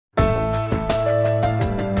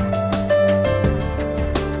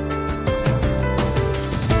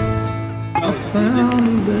found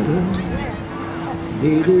a letter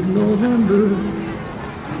dated November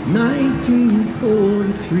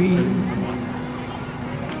 1943.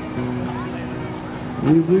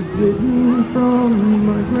 It was written from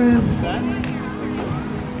my grandpa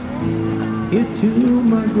here to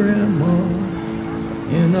my grandma,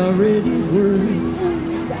 and I read his words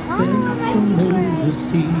sent from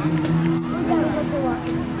overseas.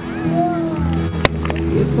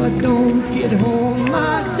 If I don't get home,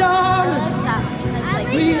 my darling,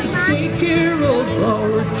 please take care of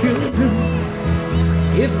our children.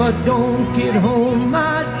 If I don't get home,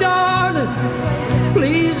 my darling,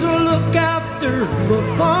 please look after the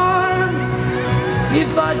farm.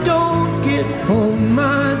 If I don't get home,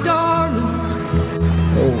 my darlings,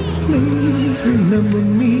 oh, please remember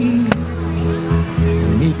me.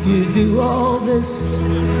 And if you do all this,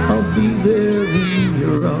 I'll be there in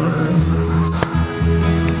your arms.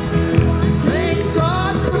 Thank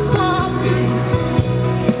God for coffee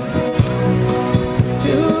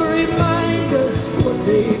to remind us what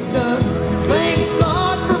they've done. Thank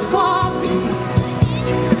God for coffee,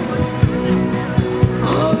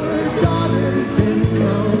 our daughters and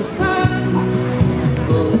our sons,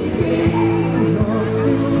 fully gained our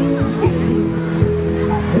children,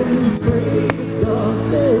 and pray to God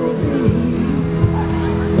they'll be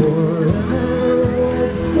forever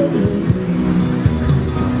living.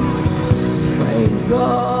 Thank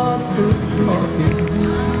God for coffee.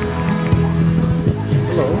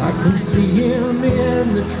 I can see him in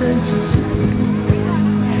the trenches,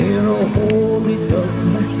 and I'll hold it up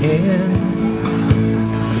my hand,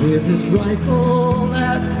 with his rifle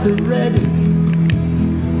at the ready,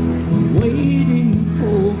 waiting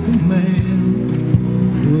for command.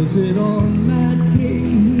 Was it on that day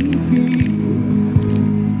he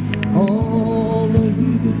gave all that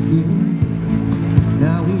he could give?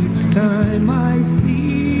 Now each time I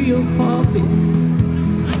see a puppy,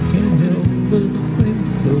 I can't help but think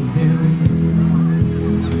of him.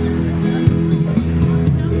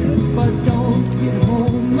 If I don't get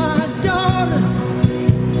home, my darling,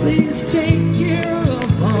 please take care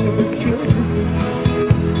of our children.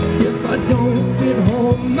 If I don't get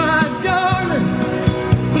home, my darling,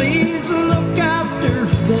 please look after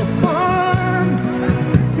the farm.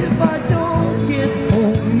 If I don't get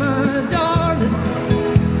home, my darling,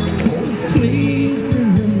 oh, please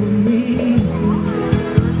remember me.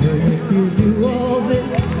 And if you do all this,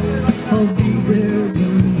 I'll be there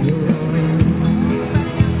in your arms.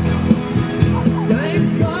 Thank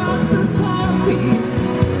God for coffee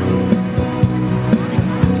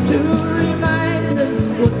to remind us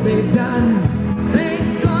what they've done.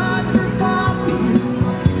 Thank God for coffee,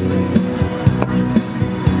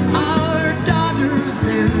 our daughters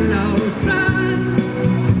and our sons,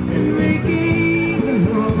 and they gave and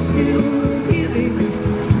are still giving,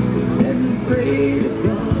 and pray to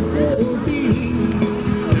God they'll be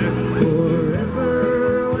forever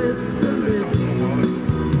with the living.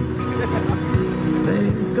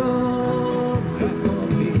 Thank God for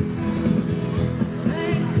coffee.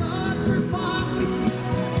 Thank God for coffee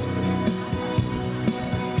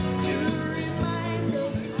to remind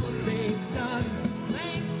us what they've done.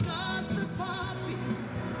 Thank God for coffee.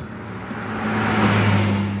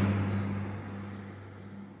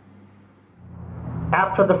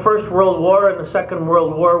 After the First World War and the Second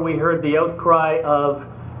World War, we heard the outcry of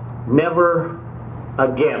never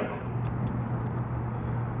again.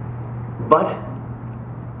 But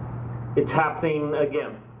it's happening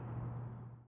again.